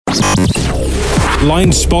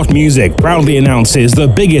Blind Spot Music proudly announces the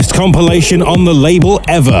biggest compilation on the label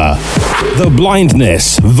ever, The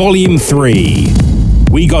Blindness Volume 3.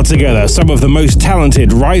 We got together some of the most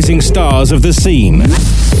talented rising stars of the scene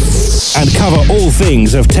and cover all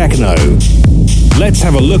things of techno. Let's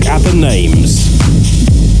have a look at the names.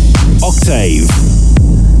 Octave,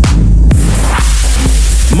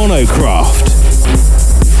 Monocraft,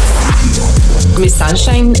 Miss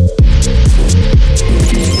Sunshine,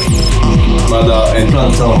 Mada and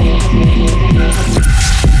Planton,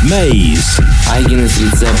 Maze, Eigenes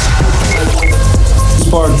Rezept,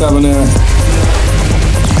 Spark Tavernier,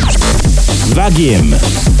 Vagim,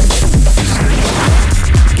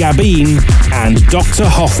 Gabine and Dr.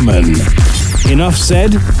 Hoffmann. Enough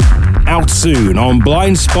said? Out soon on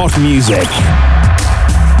Blind Spot Music.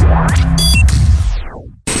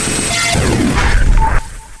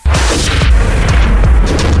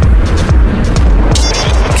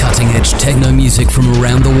 Cutting-edge techno music from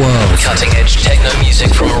around the world. Cutting-edge techno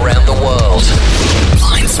music from around the world.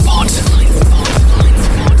 Blind Spot.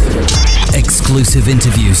 Exclusive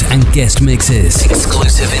interviews and guest mixes.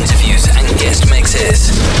 Exclusive interviews and guest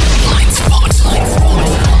mixes. Blind Spot.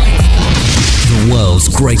 The world's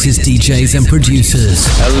greatest DJs and producers.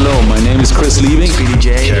 Hello, my name is Chris Liebing,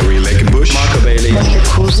 PDJ, Jerry Lakenbush, Marco Bailey,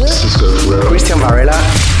 Christian Varela,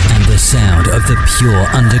 and the sound of the pure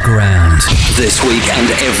underground. This week and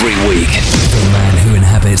every week, The man who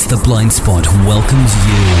inhabits the Blind Spot welcomes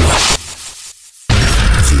you.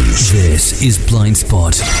 This is Blind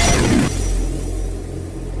Spot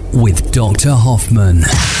with Dr. Hoffmann.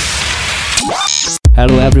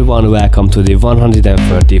 Hello everyone, welcome to the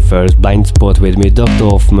 131st Blind Spot with me, Dr.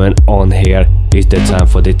 Hoffmann. On here is the time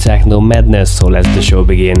for the techno madness, so let the show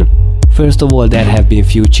begin. First of all, there have been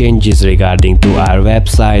few changes regarding to our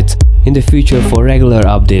website. In the future, for regular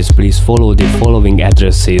updates, please follow the following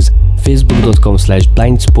addresses: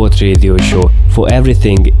 facebook.com/blindspot radio show for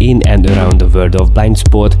everything in and around the world of Blind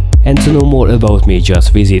Spot, and to know more about me,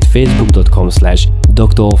 just visit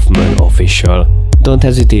facebook.com/Dr. Hoffmann official. Don't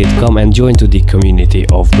hesitate, come and join to the community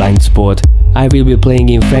of Blind Spot. I will be playing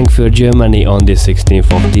in Frankfurt, Germany on the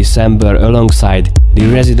 16th of December alongside the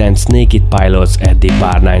resident Naked Pilots at the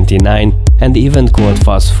Bar 99 and the event called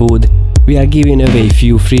Fast Food. We are giving away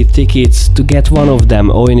few free tickets. To get one of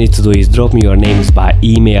them, all you need to do is drop me your names by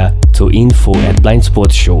email to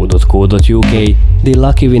info@blindspotshow.co.uk. The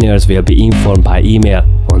lucky winners will be informed by email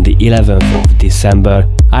on the 11th of December.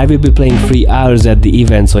 I will be playing 3 hours at the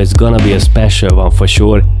event, so it's gonna be a special one for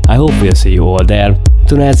sure. I hope we'll see you all there.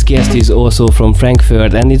 Tonight's guest is also from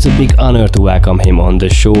Frankfurt, and it's a big honor to welcome him on the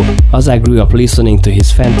show. As I grew up listening to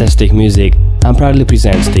his fantastic music, I'm proudly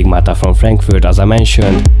present Stigmata from Frankfurt, as I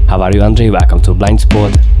mentioned. How are you, Andre? Welcome to Blind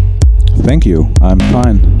Spot. Thank you, I'm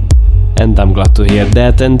fine. And I'm glad to hear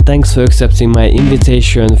that, and thanks for accepting my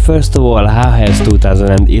invitation. First of all, how has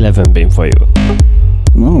 2011 been for you?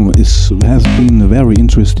 Well, it has been a very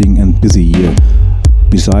interesting and busy year.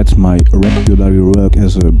 Besides my regular work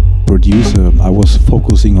as a producer, I was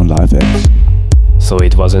focusing on live acts. So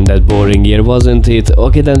it wasn't that boring year, wasn't it?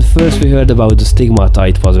 Okay, then first we heard about the Stigmata.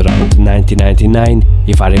 It was around 1999,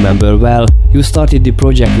 if I remember well. You started the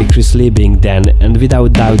project with Chris Liebing then, and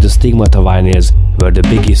without doubt the Stigmata vinyls were the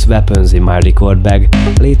biggest weapons in my record bag.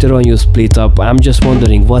 Later on you split up. I'm just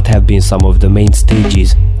wondering what have been some of the main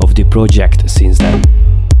stages of the project since then.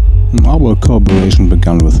 Our collaboration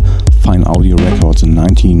began with Fine Audio Records in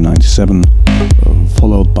 1997,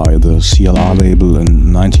 followed by the CLR label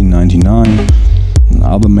in 1999.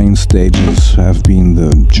 Other main stages have been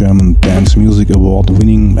the German Dance Music Award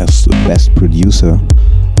winning as the best producer,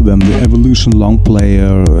 then the Evolution long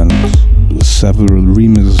player and several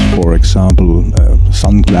remixes, for example,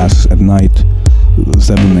 Sunglasses at Night,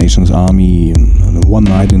 Seven Nations Army, and One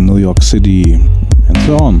Night in New York City, and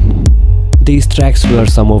so on. These tracks were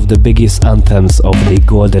some of the biggest anthems of the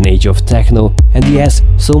golden age of techno, and yes,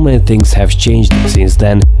 so many things have changed since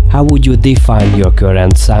then. How would you define your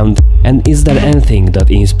current sound, and is there anything that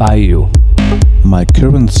inspires you? My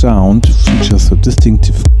current sound features the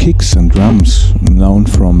distinctive kicks and drums known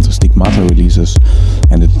from the Stigmata releases,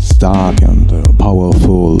 and it's dark and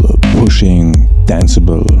powerful, pushing,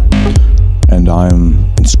 danceable. And I'm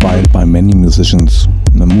inspired by many musicians,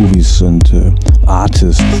 movies and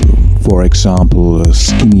artists, for example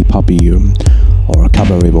Skinny Puppy or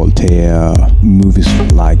Cabaret Voltaire, movies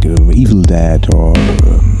like Evil Dead or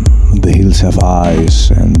The Hills Have Eyes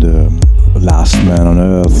and Last Man on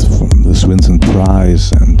Earth from the Vincent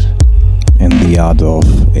Price and the art of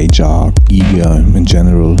H.R. Giger in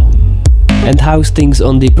general. And how's things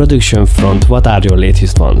on the production front? What are your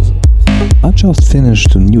latest ones? I just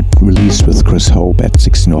finished a new release with Chris Hope at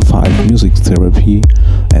 1605 Music Therapy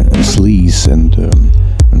and Sleaze, and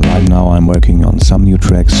right now I'm working on some new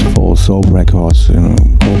tracks for Soap Records in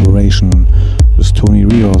cooperation with Tony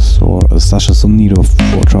Rios or Sasha Sonido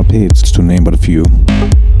for Trapeze, to name but a few.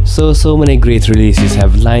 So many great releases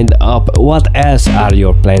have lined up. What else are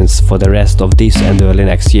your plans for the rest of this and early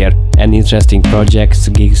next year? And interesting projects,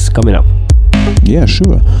 gigs coming up? Yeah,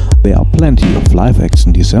 sure. There are plenty of live acts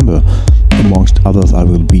in December. Amongst others, I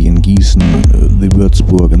will be in Gießen, the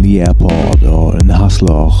Würzburg, in the airport, or in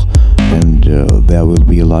Hasloch. And there will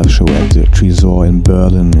be a live show at the Tresor in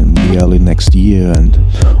Berlin in the early next year. And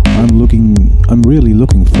I'm really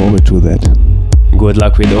looking forward to that. Good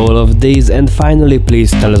luck with all of these, and finally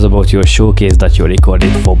please tell us about your showcase that you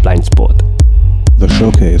recorded for Blind Spot. The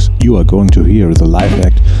showcase you are going to hear is a live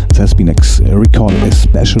act that has been recorded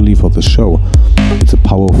especially for the show. It's a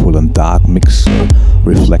powerful and dark mix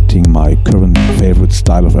reflecting my current favorite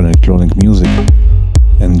style of electronic music.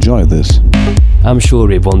 Enjoy this. I'm sure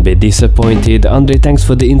we won't be disappointed. Andre, thanks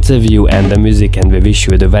for the interview and the music, and we wish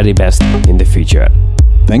you the very best in the future.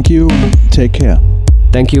 Thank you. Take care.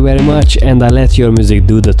 Thank you very much, and I let your music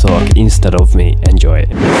do the talk instead of me. Enjoy.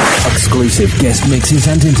 Exclusive guest mixes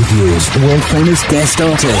and interviews. World famous guest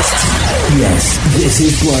artists. Yes, this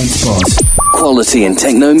is Blind Spot. Quality in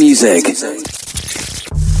techno music.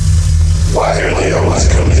 Why are they always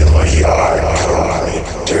coming in my yard, calling me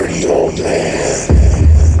a dirty old man?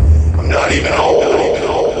 I'm not even old.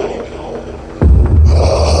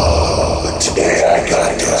 Oh, but today I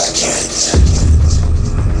got those kids.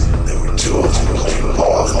 They were two of them playing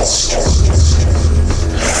ball in the street.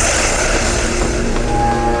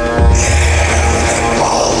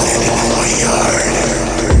 Ball landed in my yard.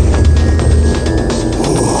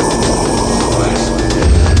 Ooh.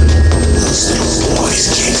 Those little boys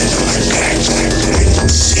came into my back. They didn't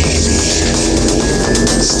see me.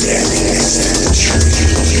 Standing next to the tree.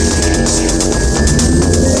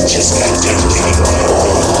 Just got done digging my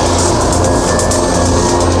hole.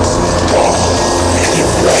 Oh, and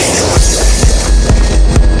you're right.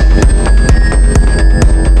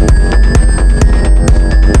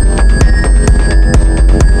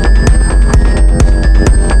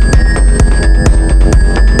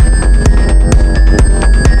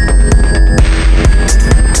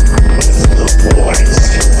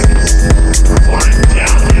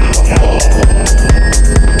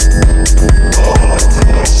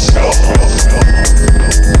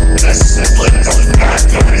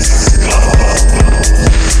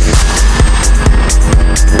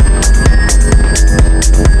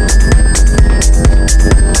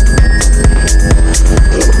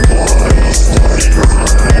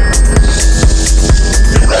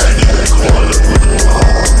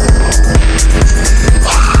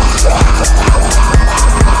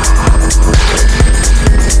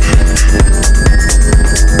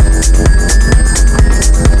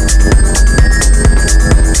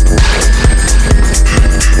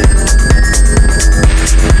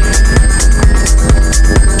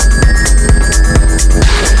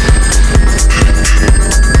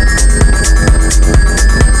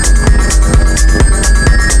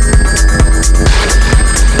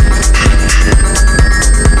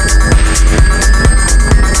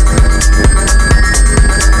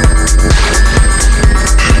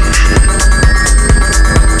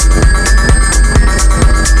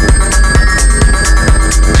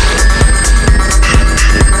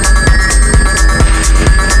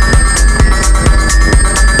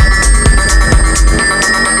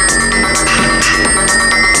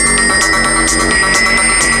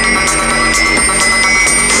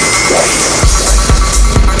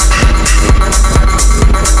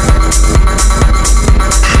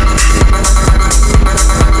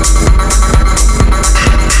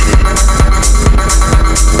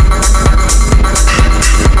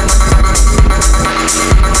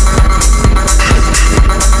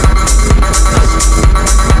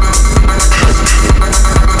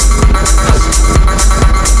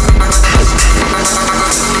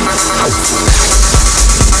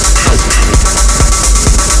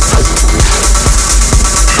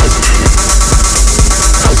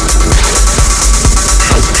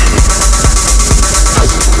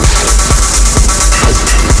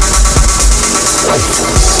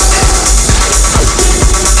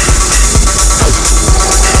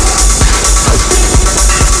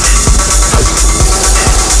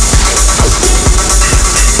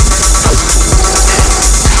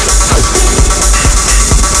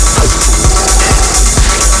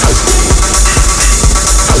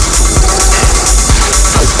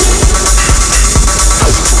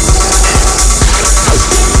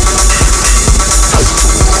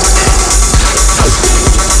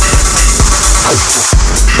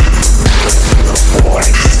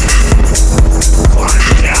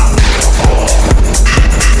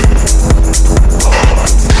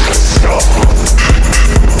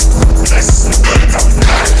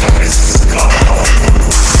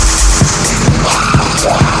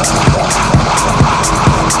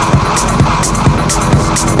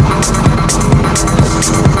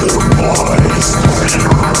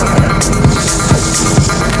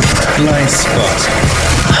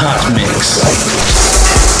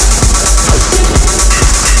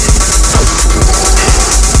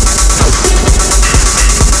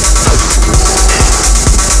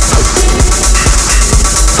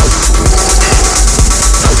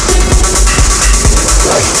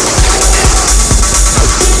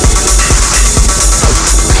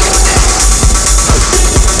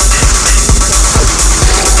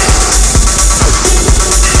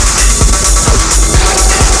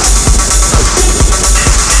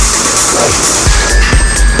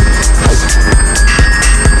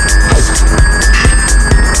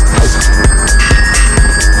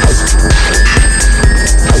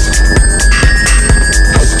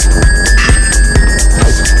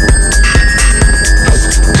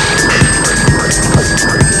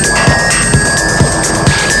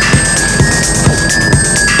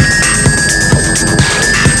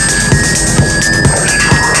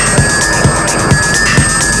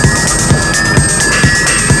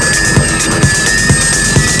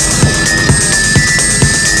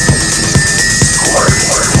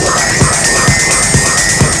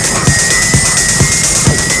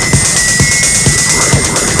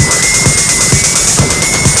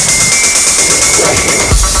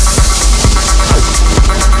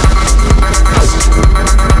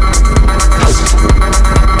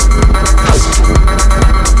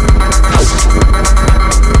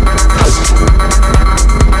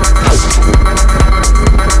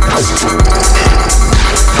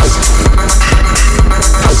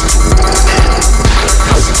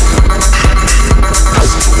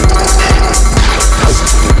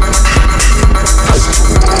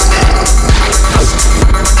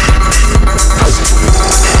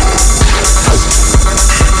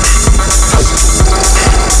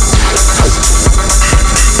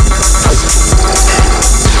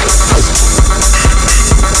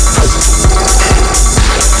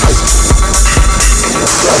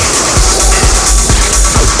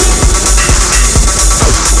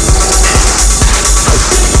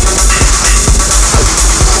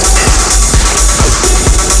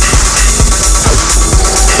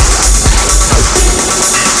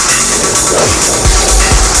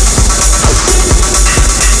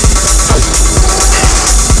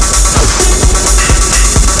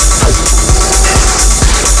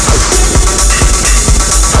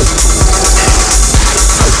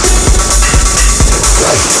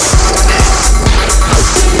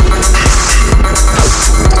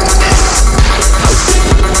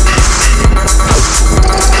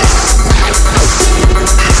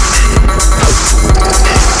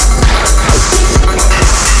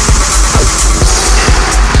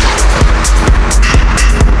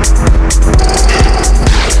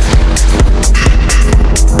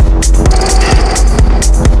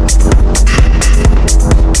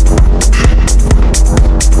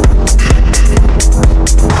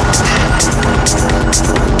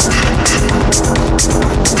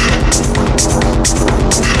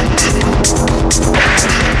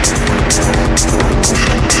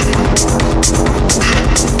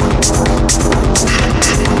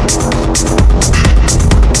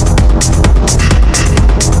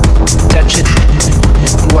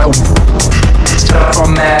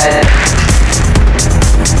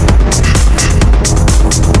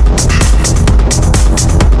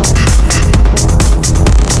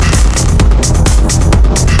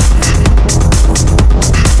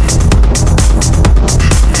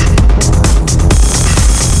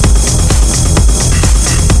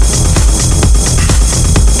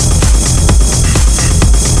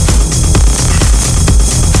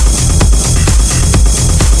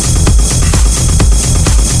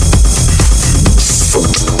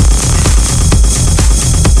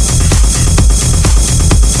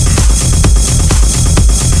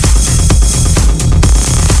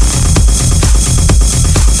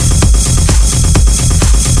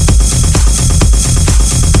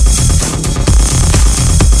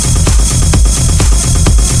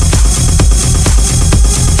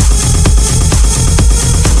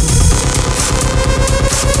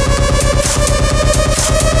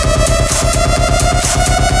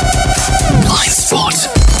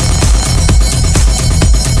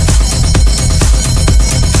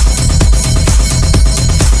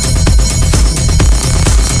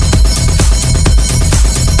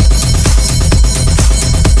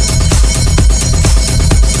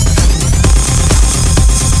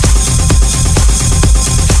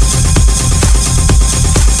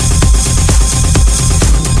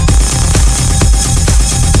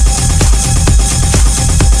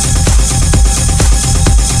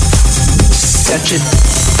 Touch it.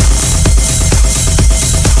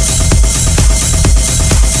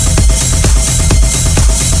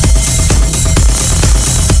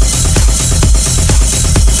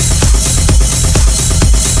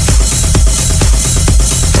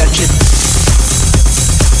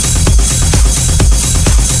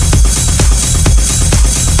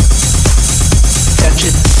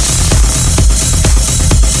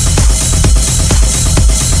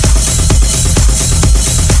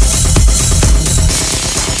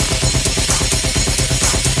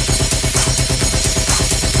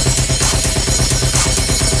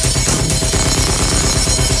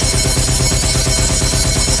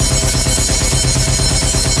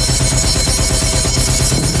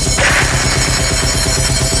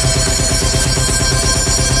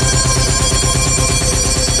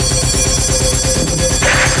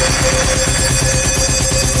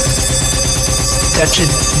 Touch it.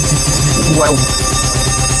 Well,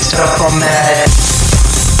 start from there.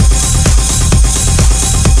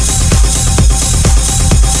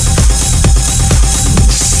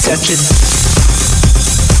 Touch it.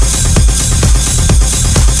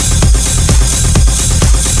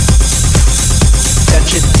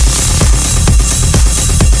 Touch it.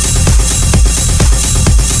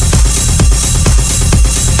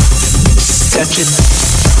 Touch it.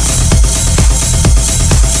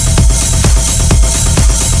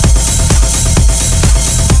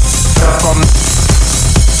 From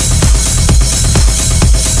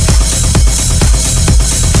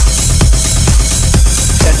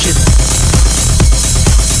touch it.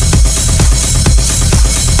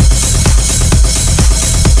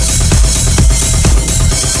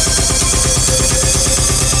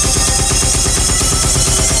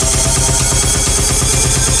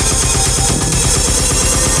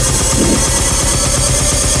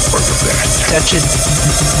 Touch it.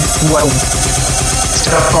 Well,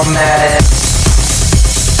 start from there.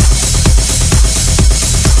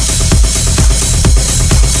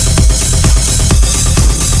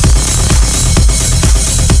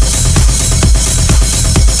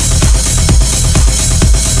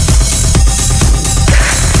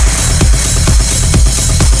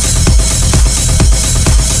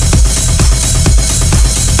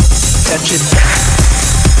 Touch it.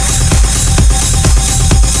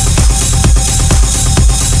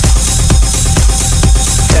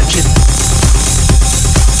 Touch it.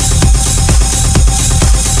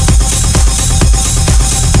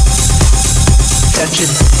 Touch it.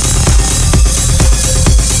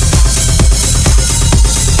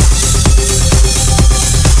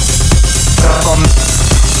 From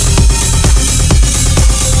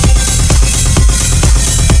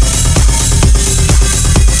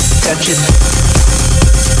touch it.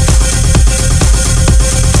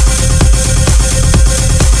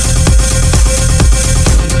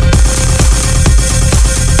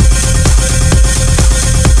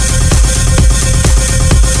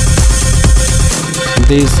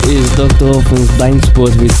 This is Dr. Hoffmann's Blind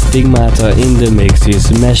Spot with Stigmata in the mix. He's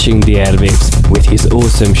smashing the airwaves with his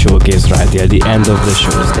awesome showcase right there at the end of the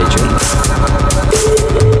show. Stay tuned.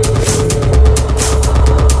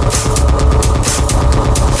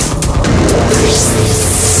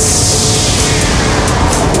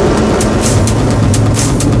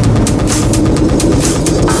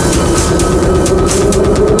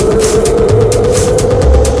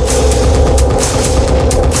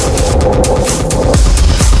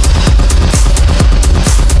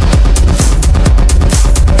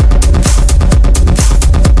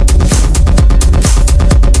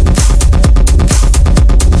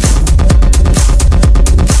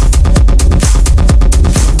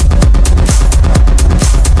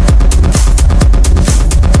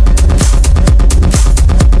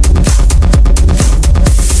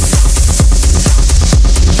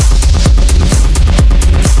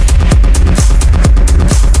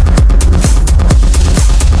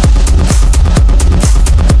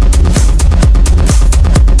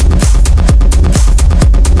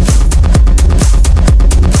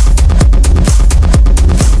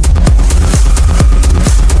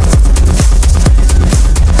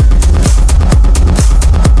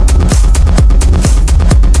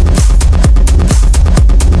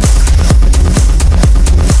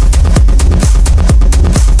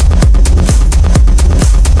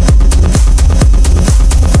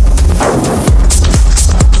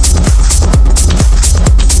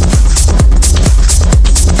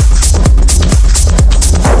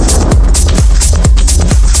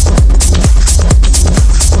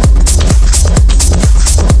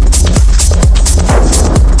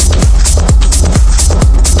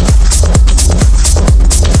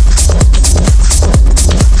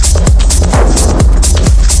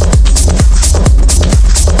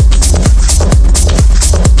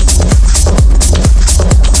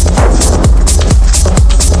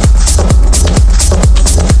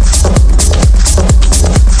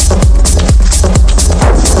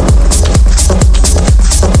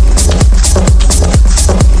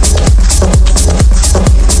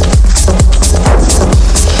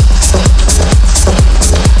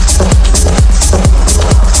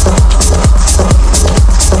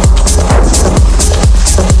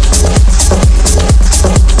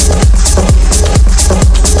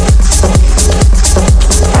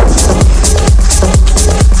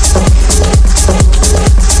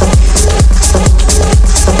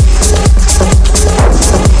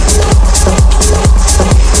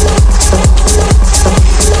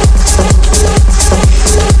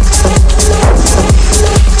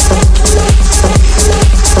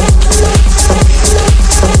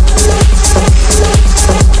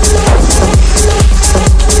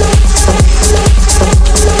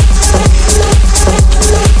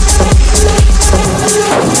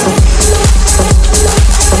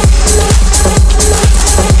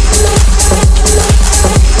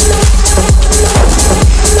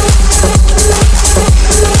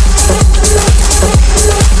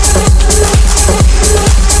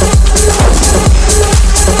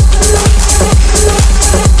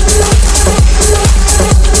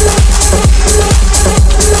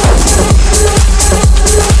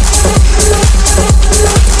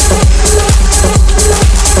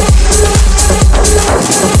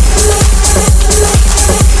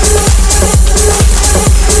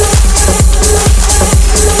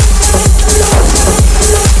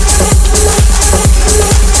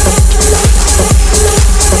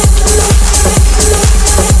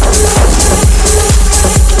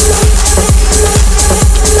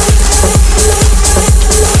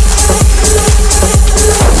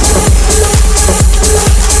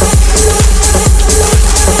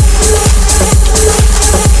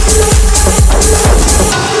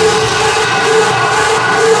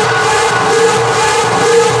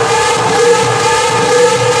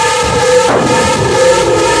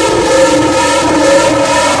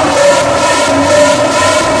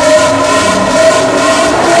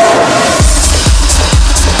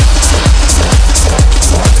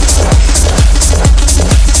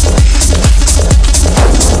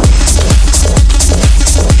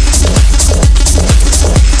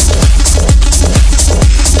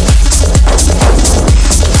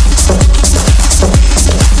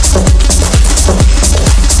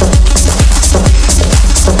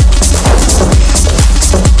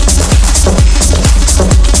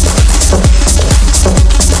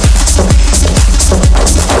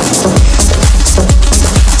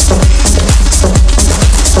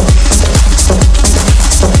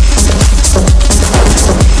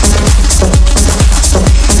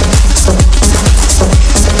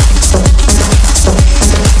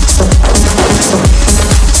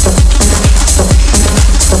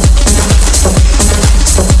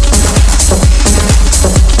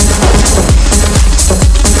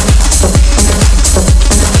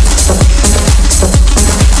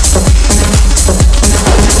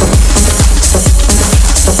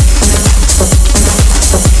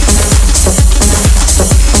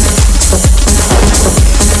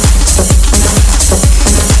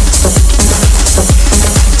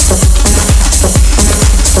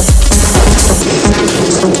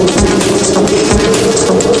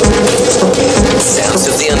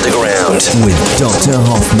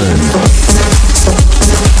 Hoffmann.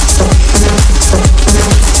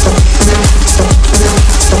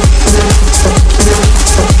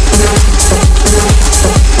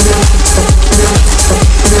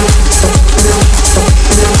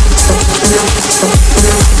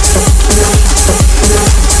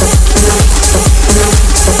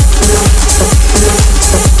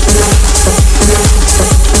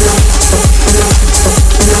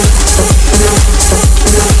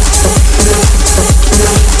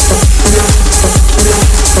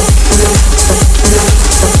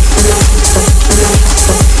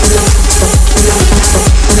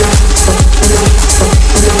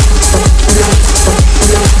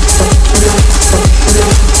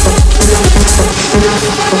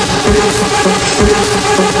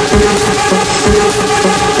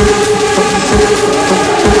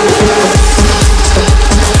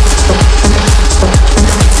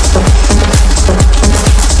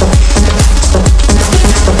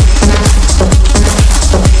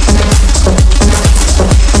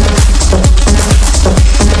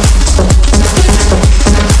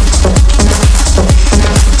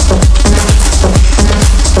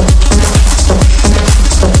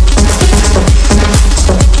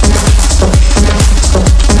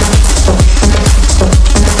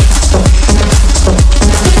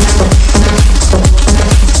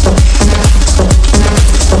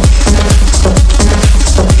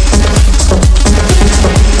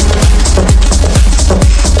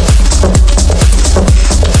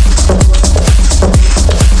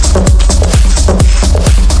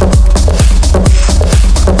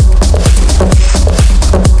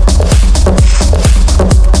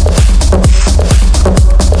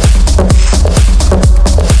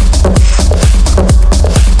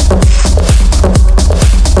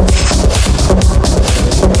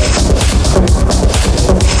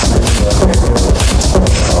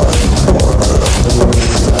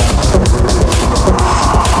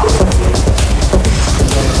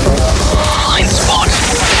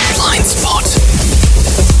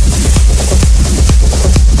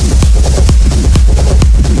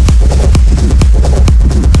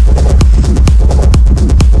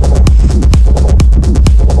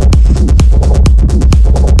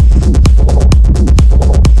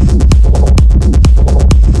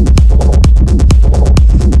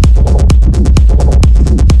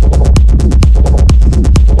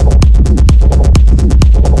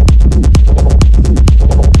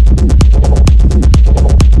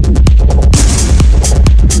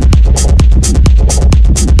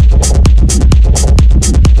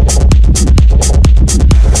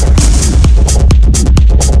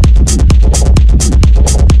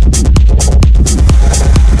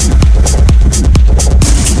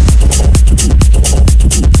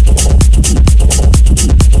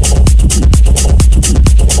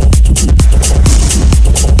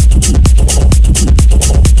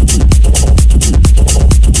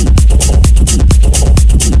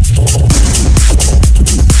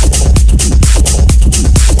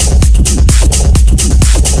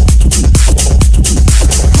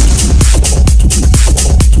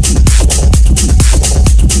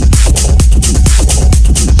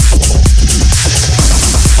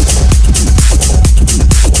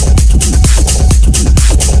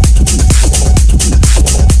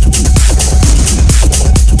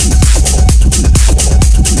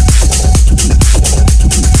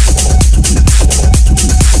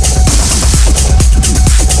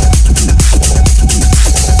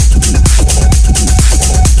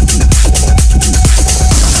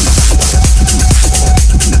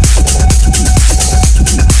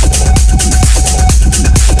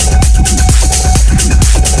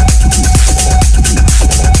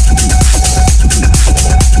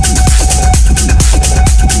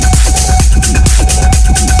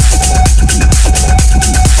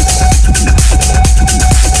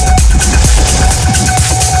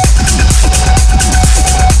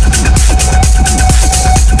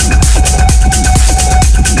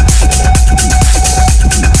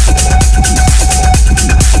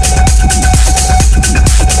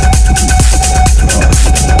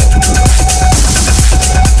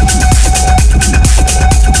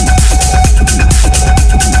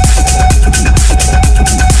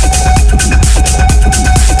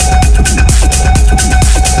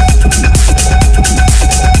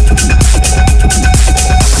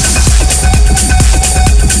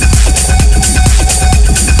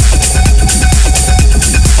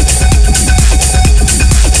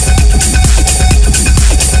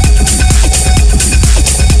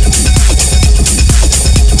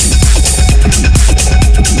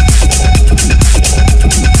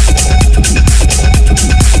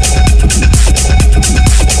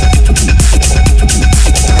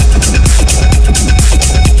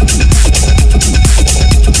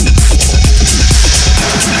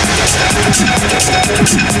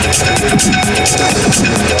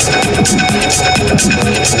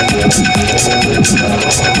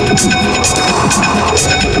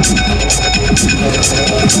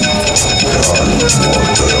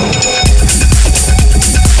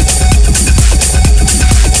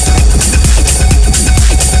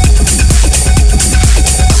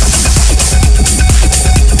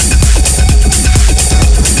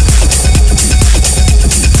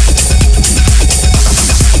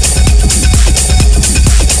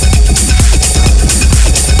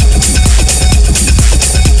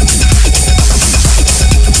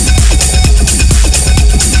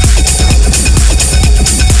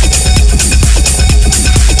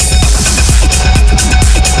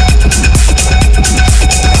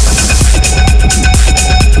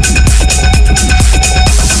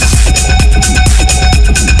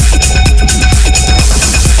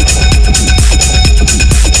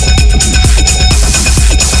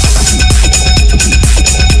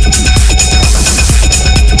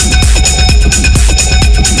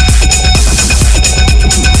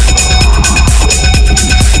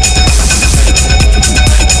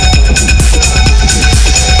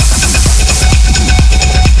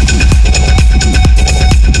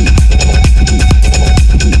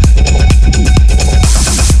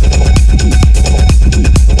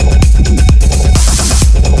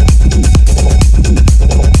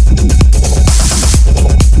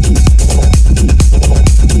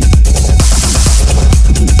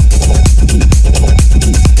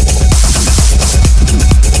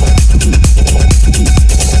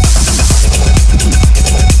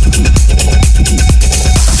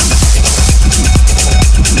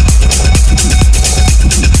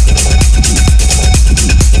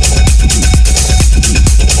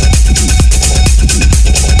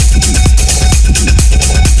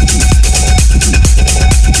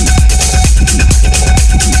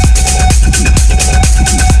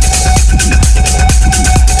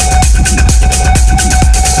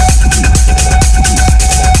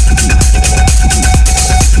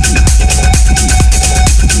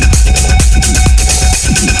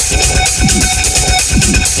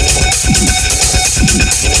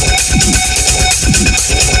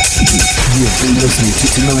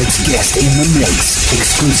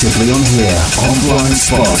 Exclusively on here on Blind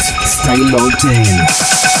Spot. Stay logged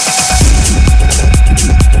in.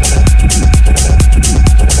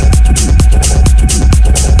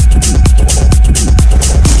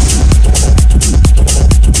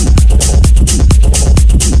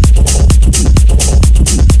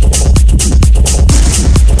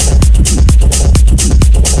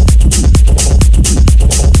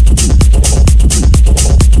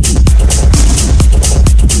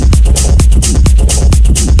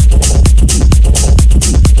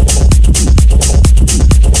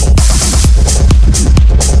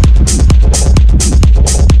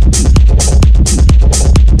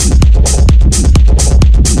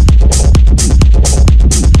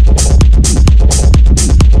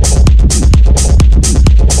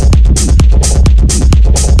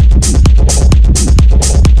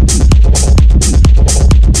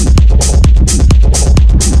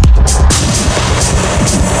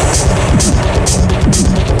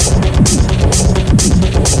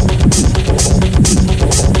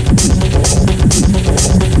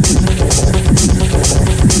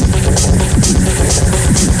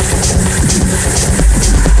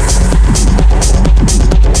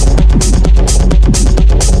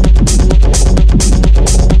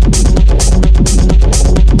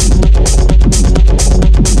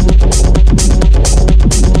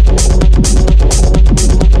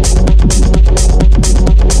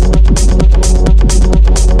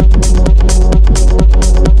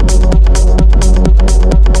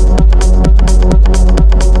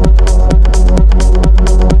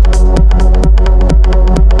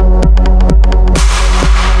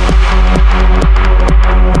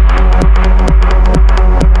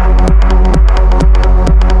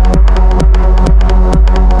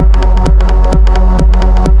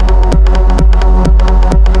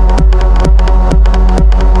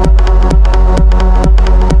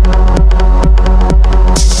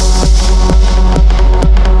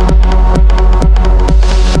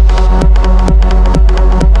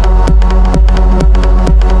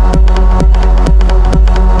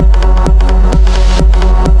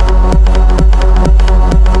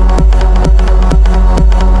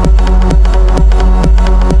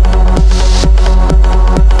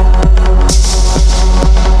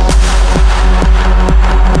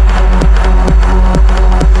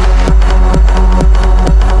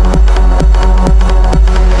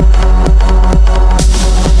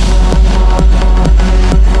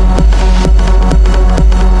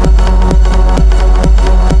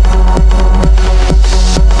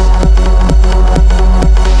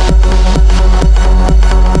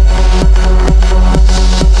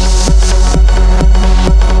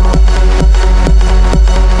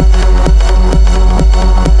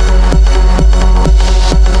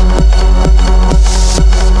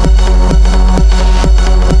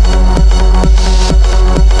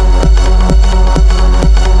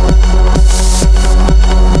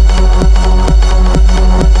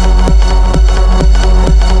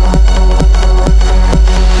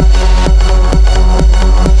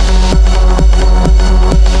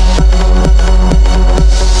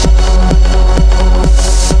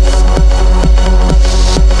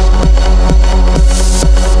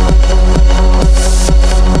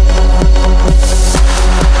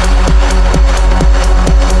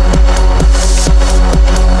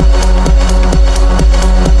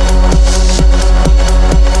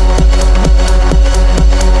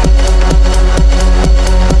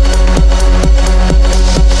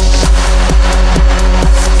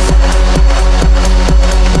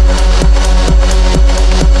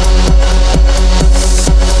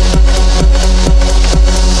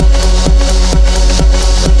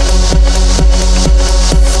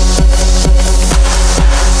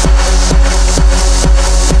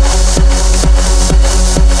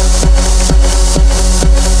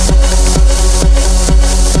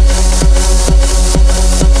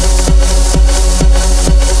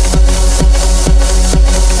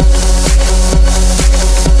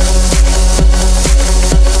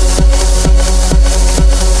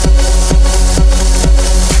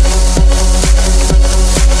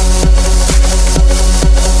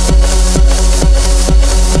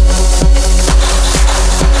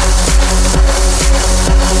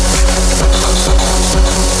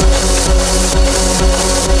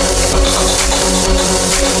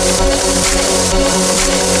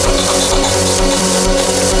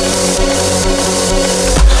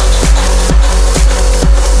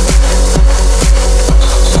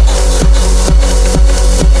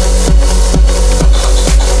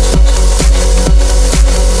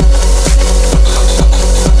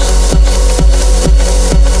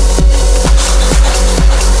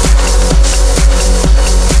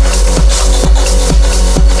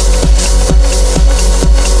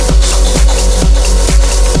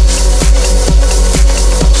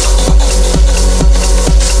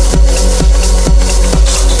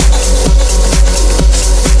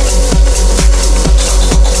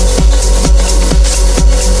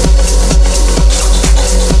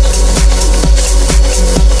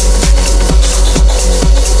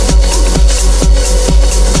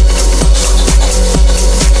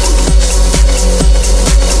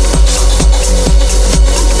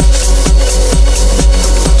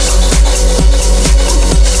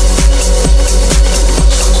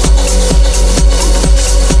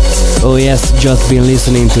 Oh yes, just been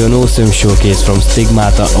listening to an awesome showcase from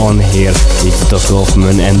Stigmata on here. It's Dr.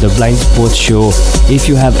 Hoffmann and the Blind Spot Show. If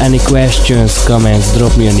you have any questions, comments,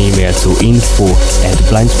 drop me an email to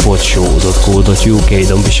info@blindspotshow.co.uk.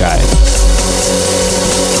 Don't be shy.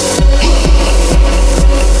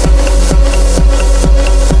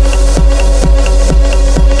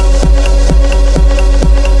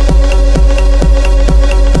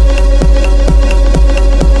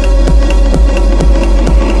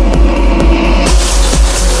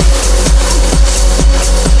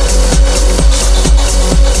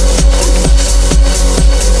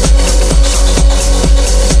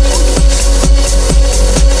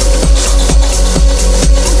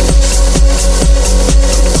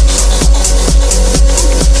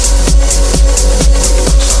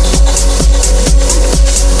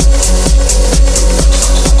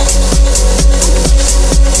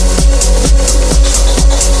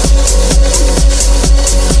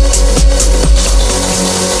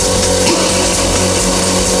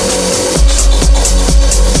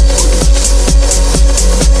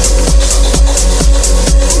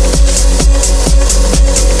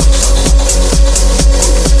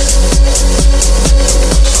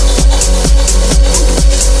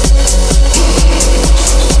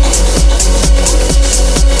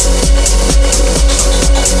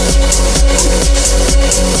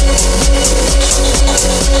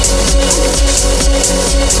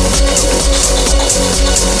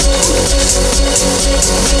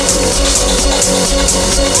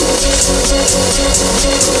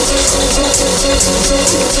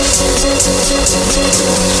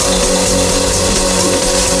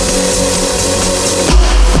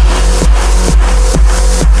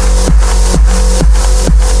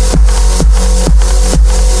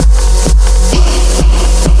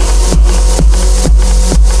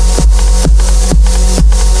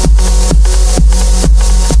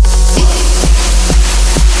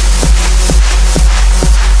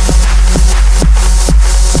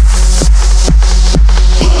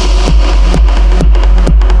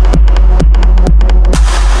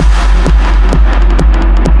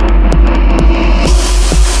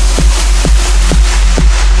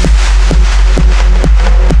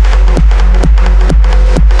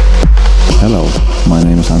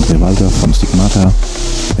 From Stigmata,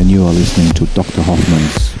 and you are listening to Dr.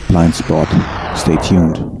 Hoffmann's Blind Spot. Stay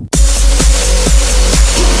tuned.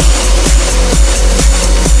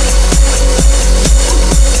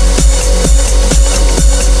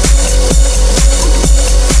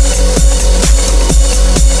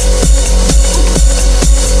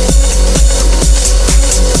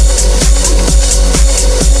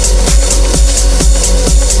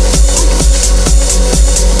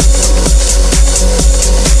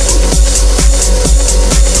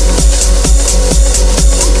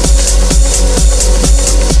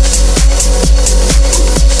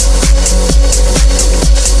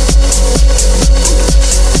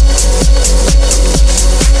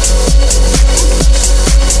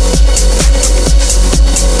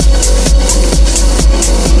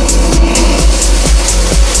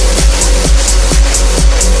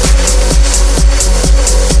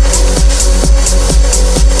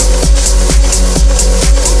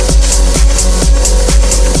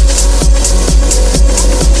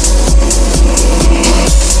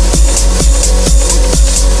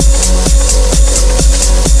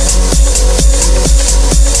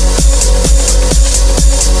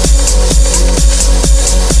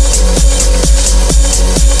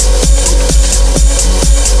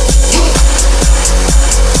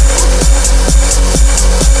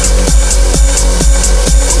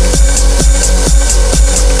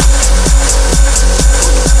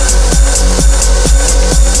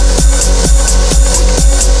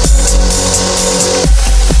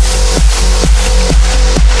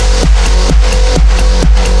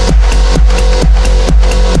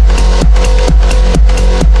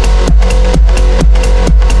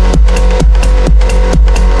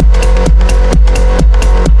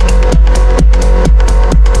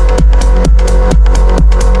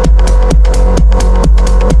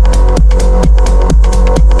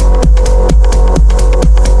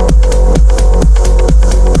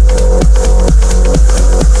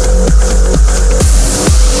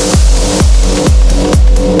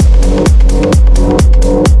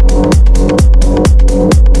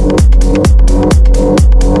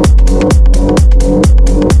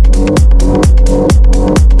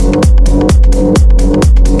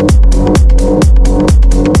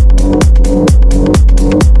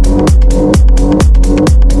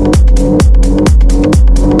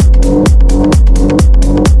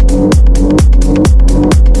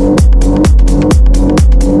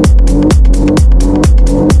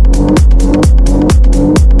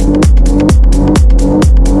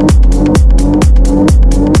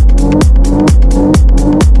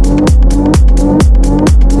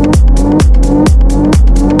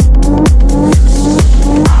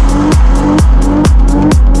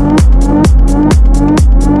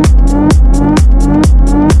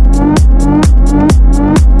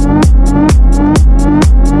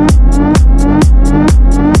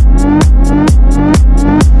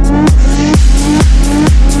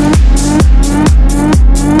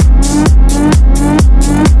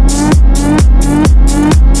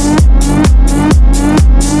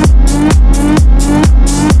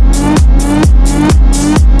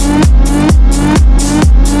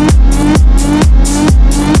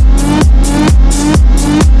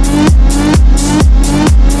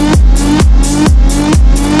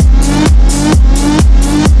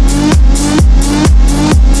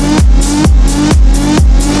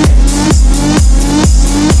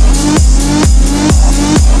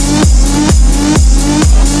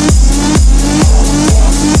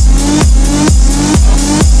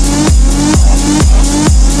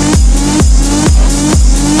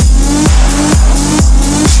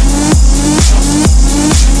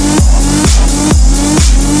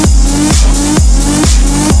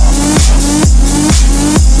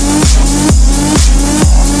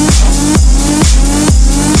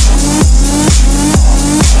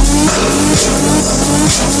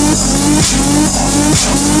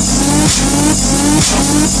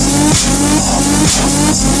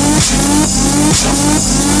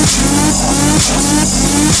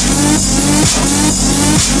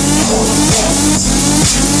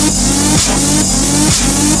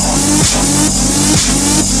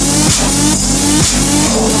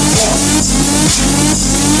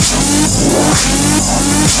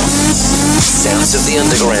 Sounds of the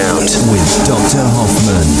Underground with Dr.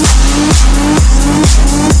 Hoffmann.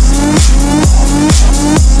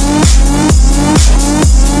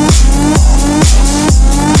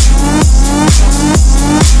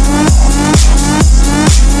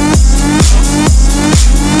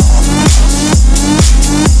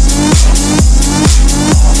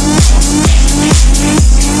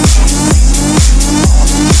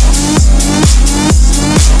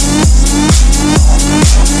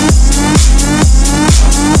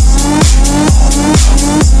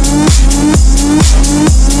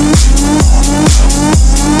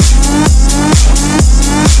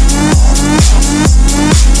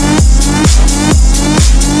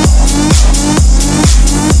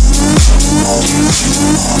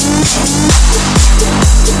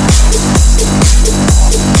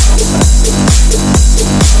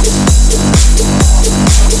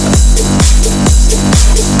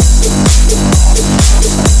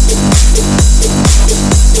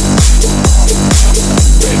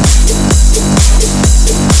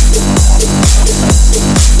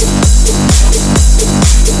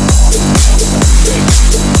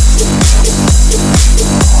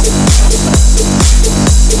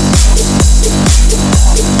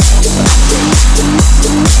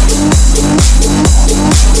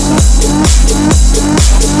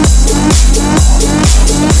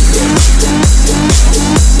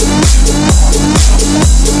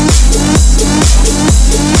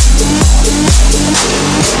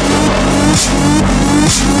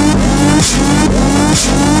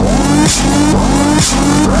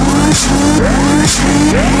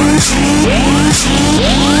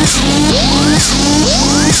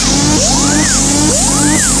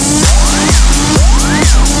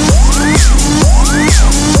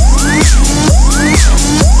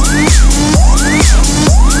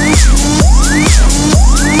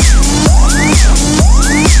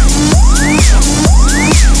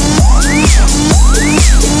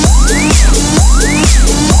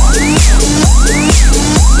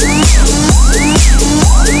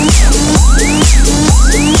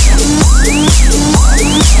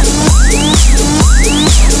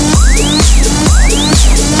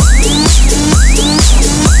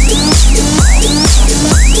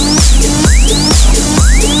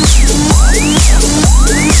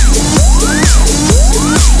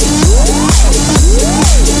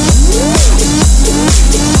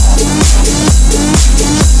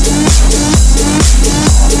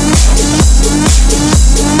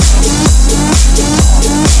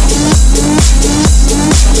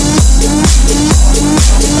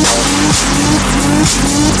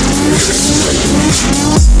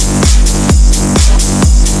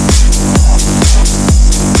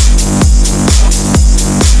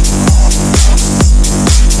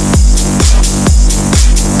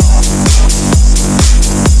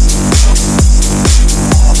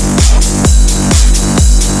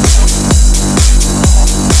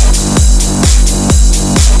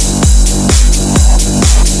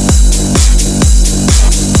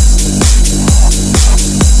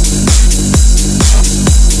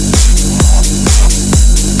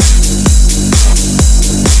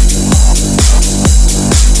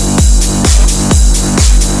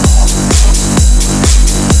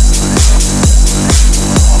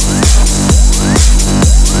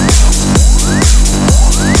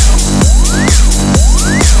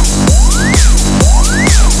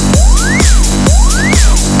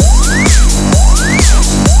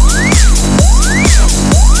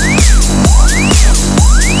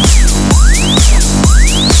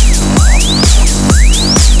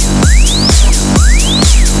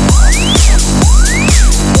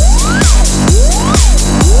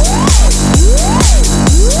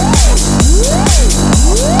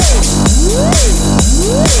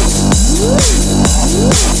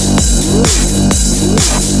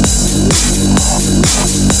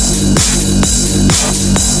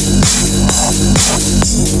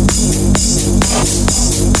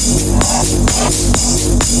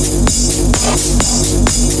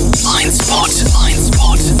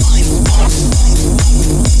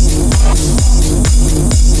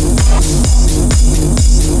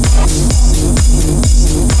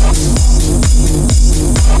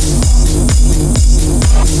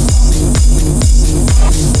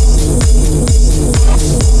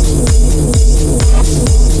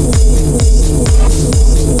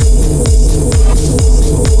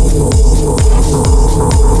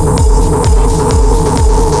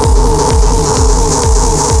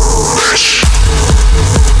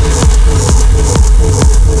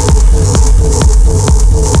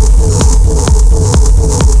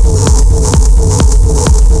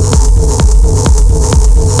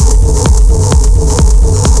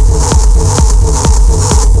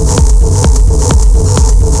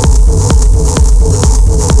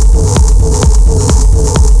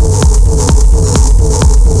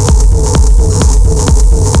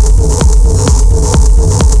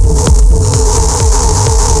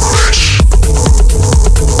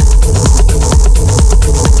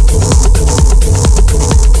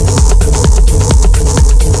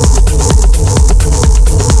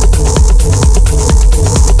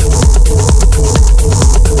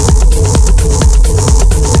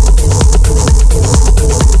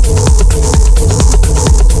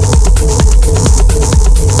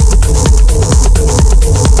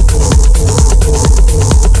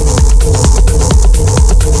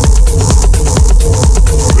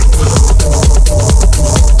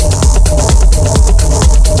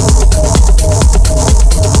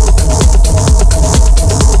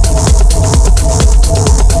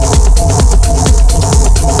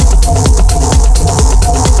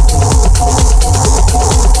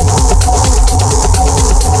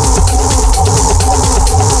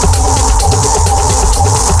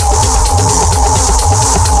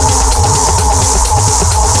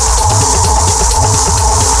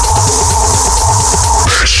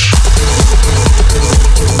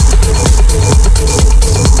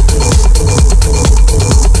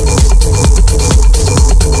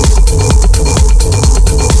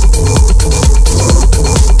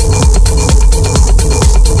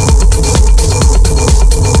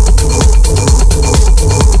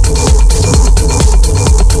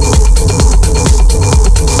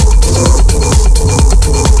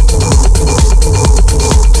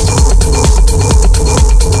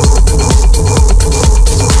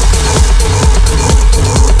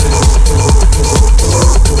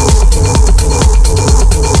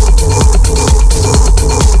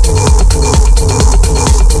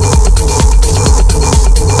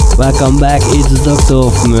 Welcome back, it's Dr.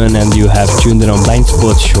 Hoffmann and you have tuned in on Blind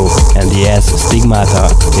Spot Show, and yes, Stigmata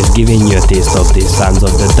is giving you a taste of these Sons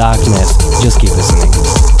of the Darkness. Just keep listening.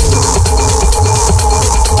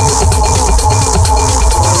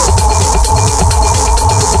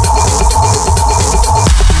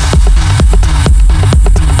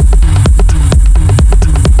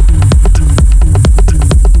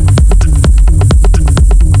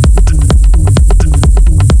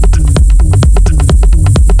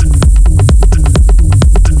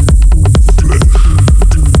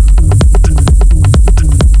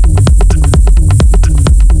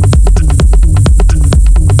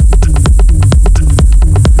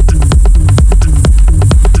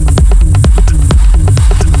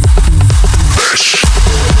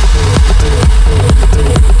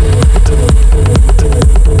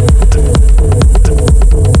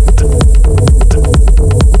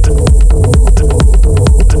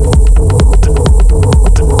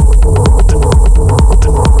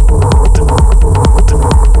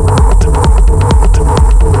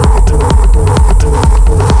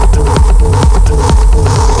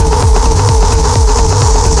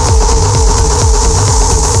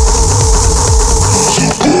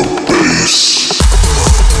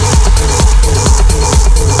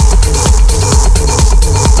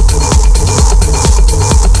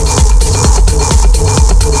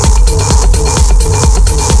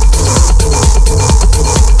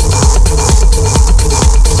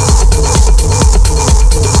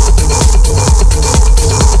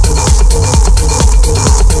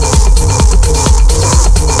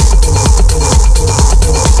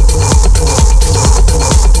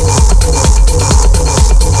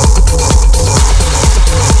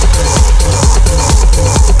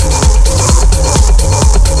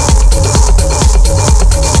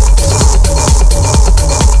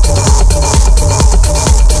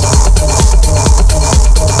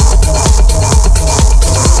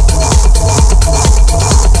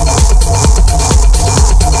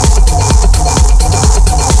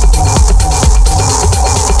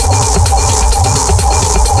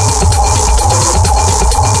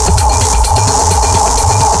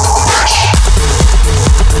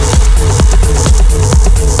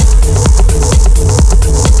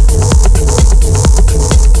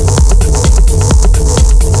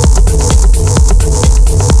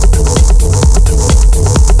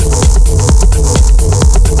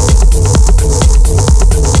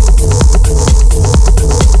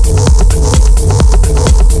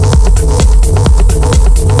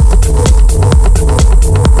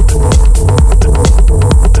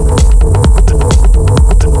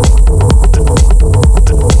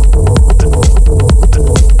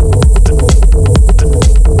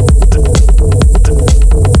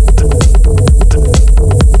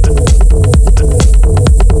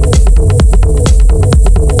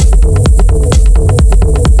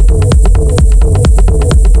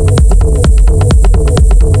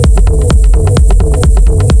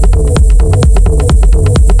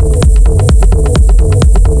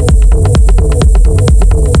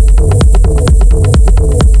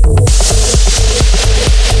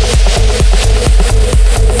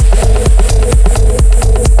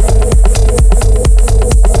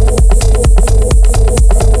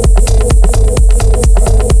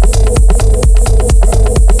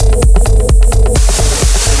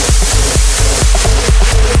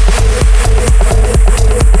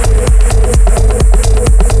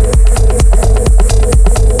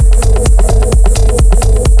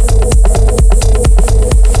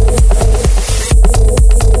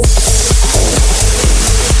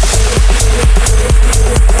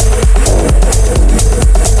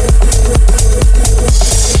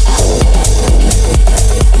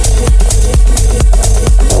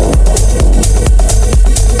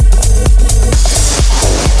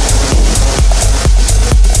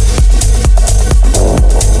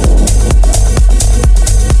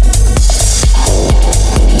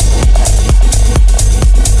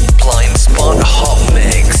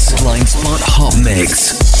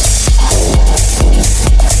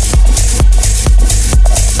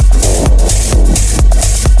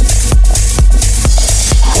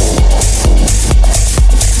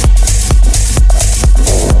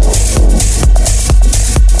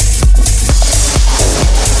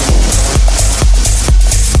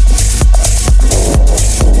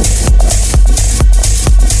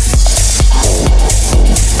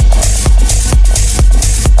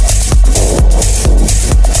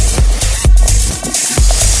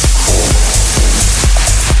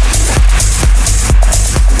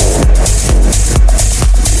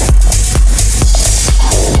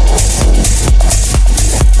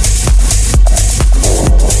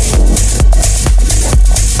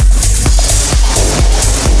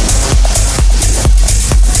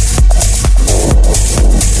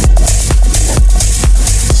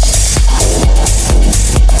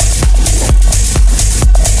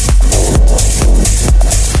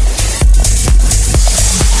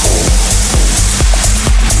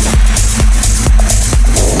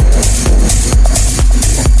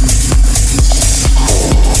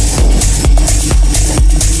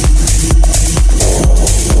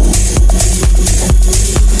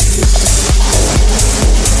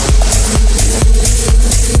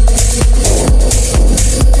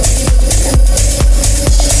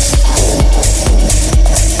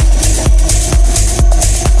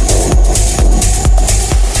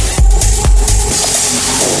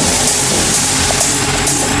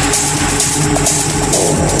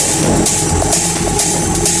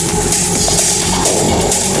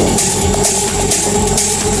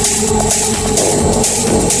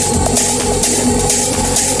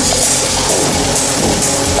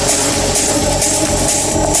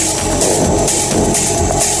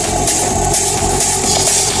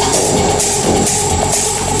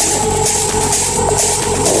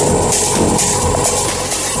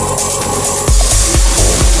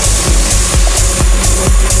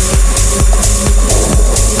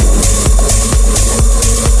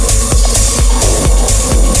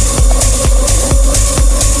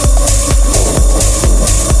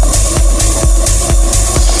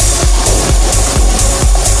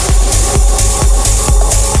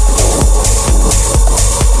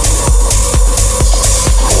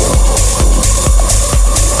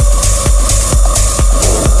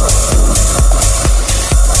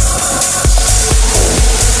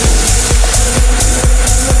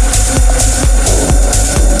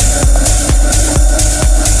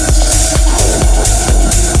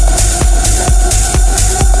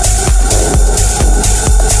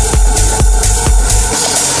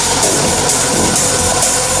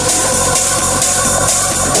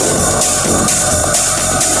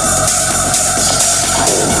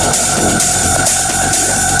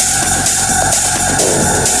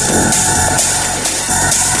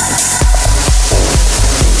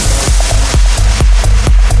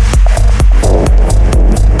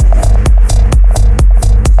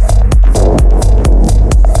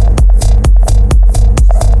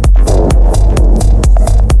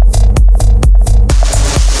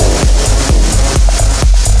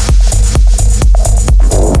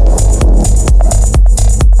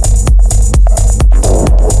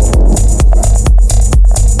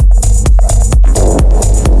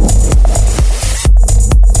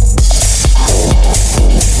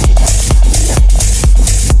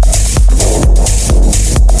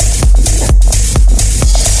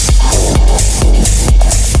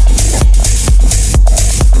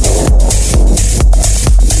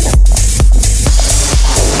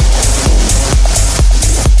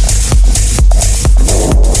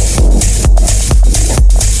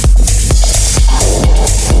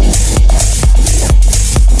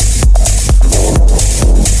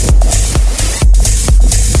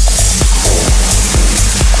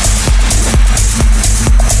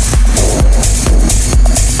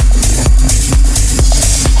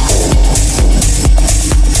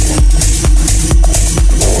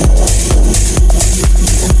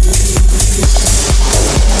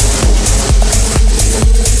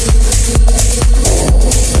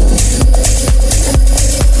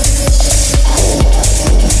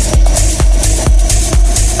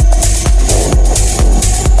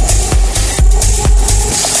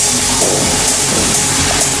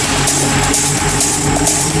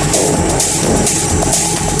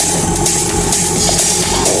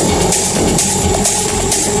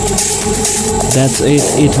 That's it.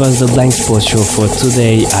 It was the Blind Spot show for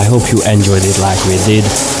today. I hope you enjoyed it like we did.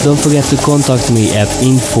 Don't forget to contact me at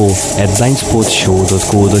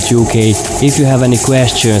info@blindspotshow.co.uk if you have any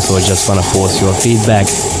questions or just wanna post your feedback.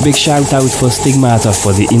 Big shout out for Stigmata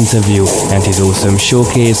for the interview and his awesome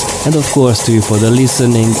showcase, and of course to you for the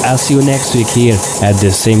listening. I'll see you next week here at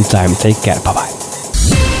the same time. Take care. Bye bye.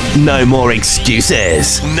 No more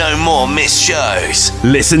excuses. No more missed shows.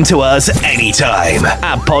 Listen to us anytime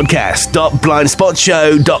at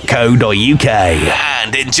podcast.blindspotshow.co.uk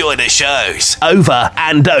and enjoy the shows over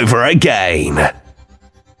and over again.